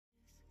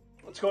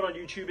What's going on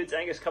YouTube? It's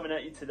Angus coming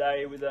at you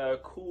today with a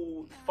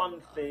cool,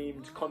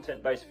 fun-themed,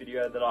 content-based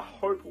video that I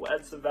hope will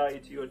add some value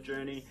to your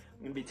journey.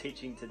 I'm going to be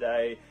teaching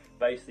today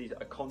basically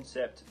a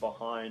concept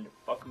behind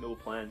fucking meal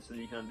plans so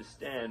that you can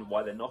understand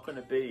why they're not going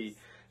to be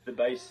the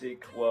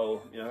basic,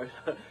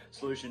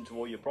 solution to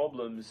all your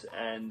problems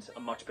and a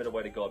much better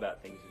way to go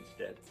about things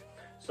instead.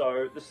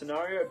 So the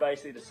scenario,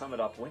 basically, to sum it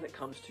up, when it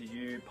comes to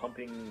you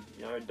pumping,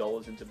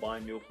 dollars into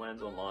buying meal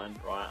plans online,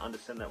 right?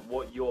 Understand that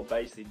what you're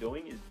basically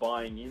doing is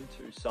buying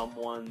into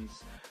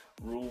someone's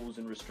rules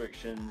and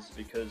restrictions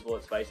because, well,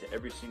 let's face it,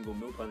 every single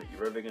meal plan that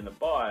you're ever going to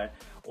buy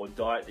or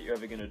diet that you're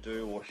ever going to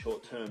do or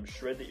short-term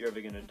shred that you're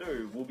ever going to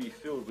do will be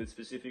filled with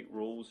specific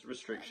rules,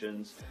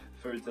 restrictions,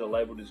 foods that are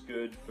labeled as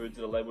good, foods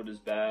that are labeled as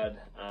bad,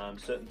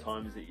 certain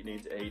times that you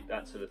need to eat,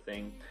 that sort of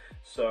thing.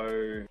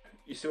 So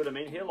you see what I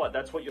mean here? Like,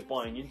 that's what you're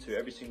buying into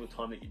every single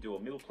time that you do a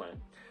meal plan.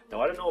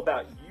 Now, I don't know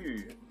about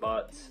you,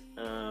 but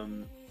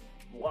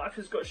life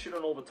has got shit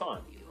on all the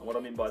time. And what I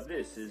mean by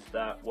this is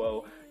that,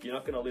 well, you're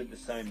not going to live the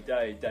same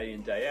day, day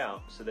in, day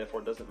out. So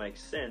therefore, it doesn't make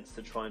sense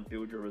to try and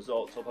build your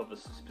results off of a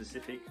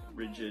specific,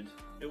 rigid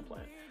meal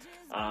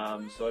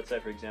plan. So let's say,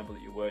 for example,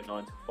 that you work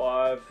 9 to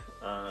 5.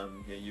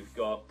 You've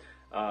got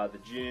the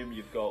gym,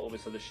 you've got all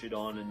this other shit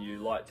on, and you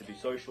like to be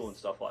social and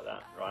stuff like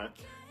that, right?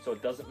 So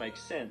it doesn't make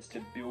sense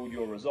to build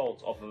your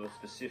results off of a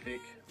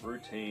specific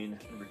routine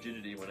and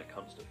rigidity when it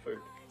comes to food.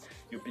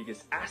 Your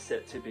biggest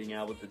asset to being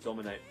able to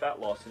dominate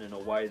fat loss and in a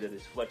way that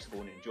is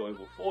flexible and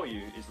enjoyable for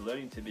you is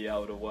learning to be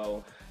able to,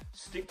 well,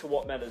 stick to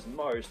what matters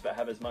most, but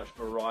have as much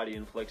variety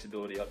and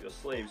flexibility up your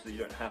sleeve so that you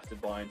don't have to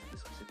buy into the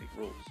specific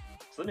rules.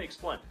 So let me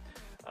explain.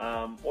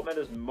 What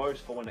matters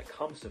most for when it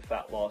comes to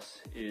fat loss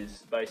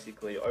is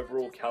basically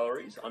overall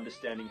calories,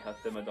 understanding how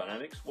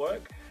thermodynamics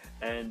work,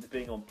 and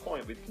being on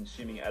point with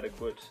consuming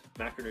adequate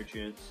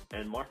macronutrients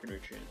and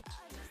micronutrients.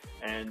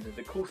 And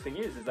the cool thing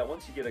is that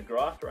once you get a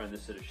grasp around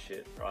this sort of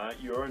shit, right,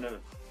 you're in an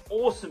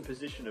awesome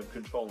position of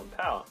control and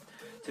power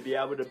to be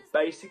able to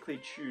basically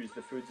choose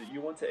the foods that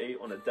you want to eat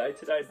on a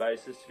day-to-day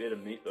basis to be able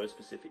to meet those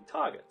specific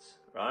targets,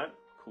 right?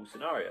 Cool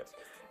scenario.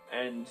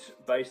 And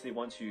basically,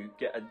 once you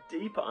get a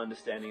deeper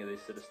understanding of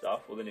this sort of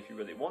stuff, well, then if you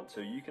really want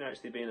to, you can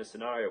actually be in a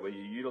scenario where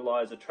you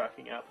utilize a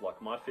tracking app like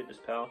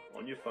MyFitnessPal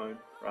on your phone,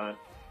 right?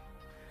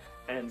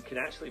 And can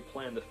actually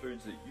plan the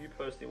foods that you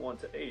personally want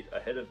to eat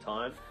ahead of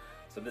time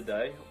for the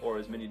day or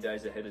as many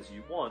days ahead as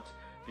you want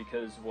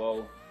because,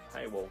 well,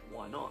 hey, well,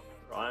 why not,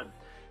 right?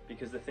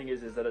 Because the thing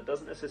is that it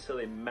doesn't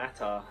necessarily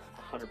matter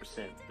 100%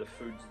 the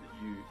foods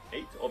that you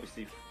eat.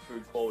 Obviously,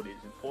 food quality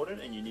is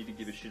important and you need to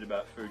give a shit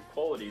about food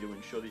quality to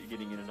ensure that you're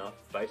getting in enough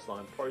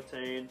baseline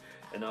protein,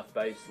 enough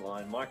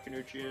baseline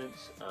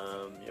micronutrients,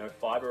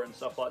 fiber and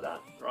stuff like that,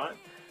 right?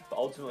 But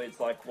ultimately, it's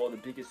like, well, the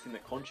biggest thing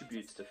that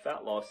contributes to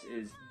fat loss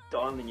is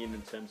dialing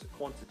in terms of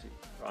quantity,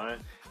 right?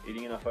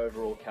 Eating enough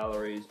overall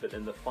calories, but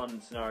then the fun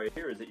scenario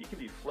here is that you can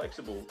be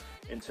flexible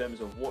in terms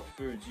of what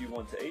foods you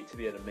want to eat to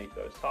be able to meet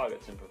those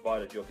targets, and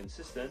provided you're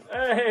consistent,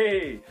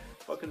 hey,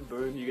 fucking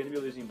boom, you're gonna be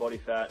losing body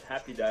fat,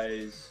 happy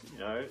days,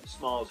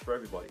 smiles for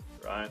everybody,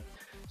 right?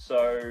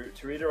 So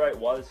to reiterate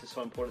why this is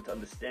so important to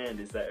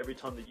understand is that every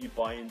time that you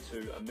buy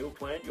into a meal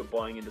plan, you're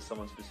buying into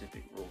someone's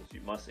specific rules.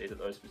 You must eat at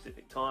those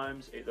specific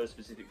times, eat those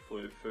specific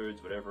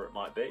foods, whatever it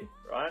might be,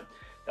 right?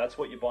 That's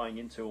what you're buying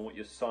into and what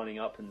you're signing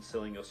up and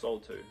selling your soul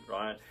to,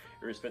 right?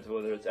 Irrespective of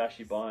whether it's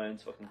Ashley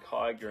Bynes, fucking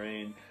Kai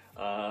Green,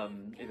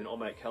 even old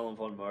mate Callum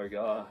Von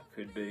Mogar,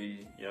 could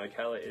be,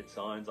 Kayla Ed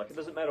Signs. Like, it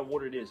doesn't matter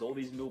what it is. All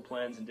these meal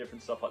plans and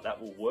different stuff like that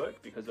will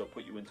work because they'll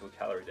put you into a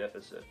calorie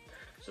deficit.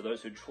 So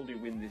those who truly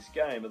win this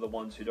game are the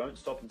ones who don't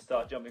stop and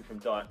start jumping from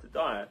diet to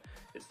diet.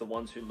 It's the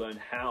ones who learn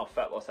how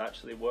fat loss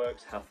actually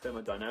works, how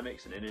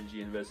thermodynamics and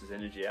energy in versus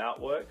energy out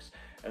works,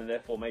 and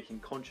therefore making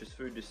conscious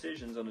food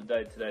decisions on a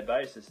day-to-day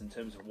basis in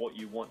terms of what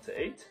you want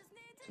to eat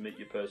to meet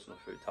your personal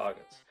food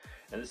targets.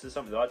 And this is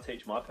something that I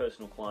teach my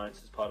personal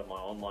clients as part of my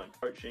online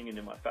coaching and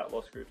in my fat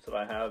loss groups that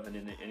I have, and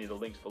in any of the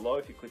links below.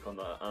 If you click on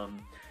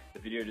the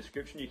video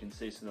description, you can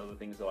see some of the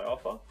things that I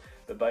offer.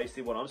 But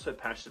basically, what I'm so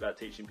passionate about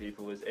teaching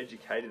people is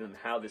educating them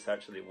how this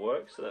actually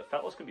works so that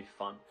fat loss can be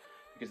fun.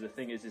 Because the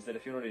thing is that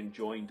if you're not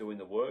enjoying doing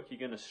the work, you're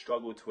going to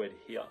struggle to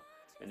adhere.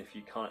 And if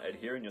you can't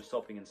adhere and you're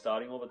stopping and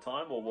starting all the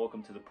time, well,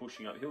 welcome to the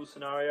pushing uphill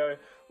scenario,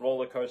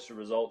 roller coaster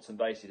results, and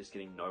basically just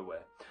getting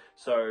nowhere.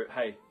 So,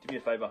 hey, do me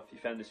a favor, if you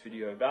found this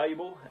video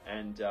valuable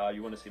and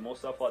you want to see more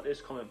stuff like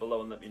this, comment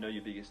below and let me know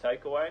your biggest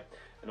takeaway.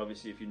 And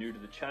obviously, if you're new to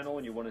the channel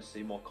and you want to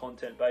see more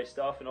content-based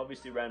stuff and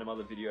obviously random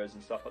other videos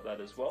and stuff like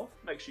that as well,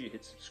 make sure you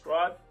hit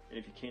subscribe. And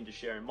if you're keen to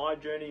share in my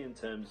journey in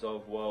terms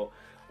of, well,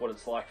 what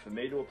it's like for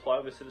me to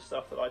apply this sort of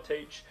stuff that I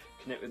teach,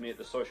 connect with me at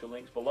the social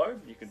links below.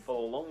 You can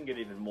follow along and get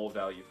even more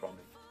value from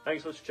me.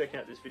 Thanks so much for checking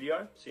out this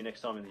video. See you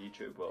next time in the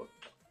YouTube world.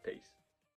 Peace.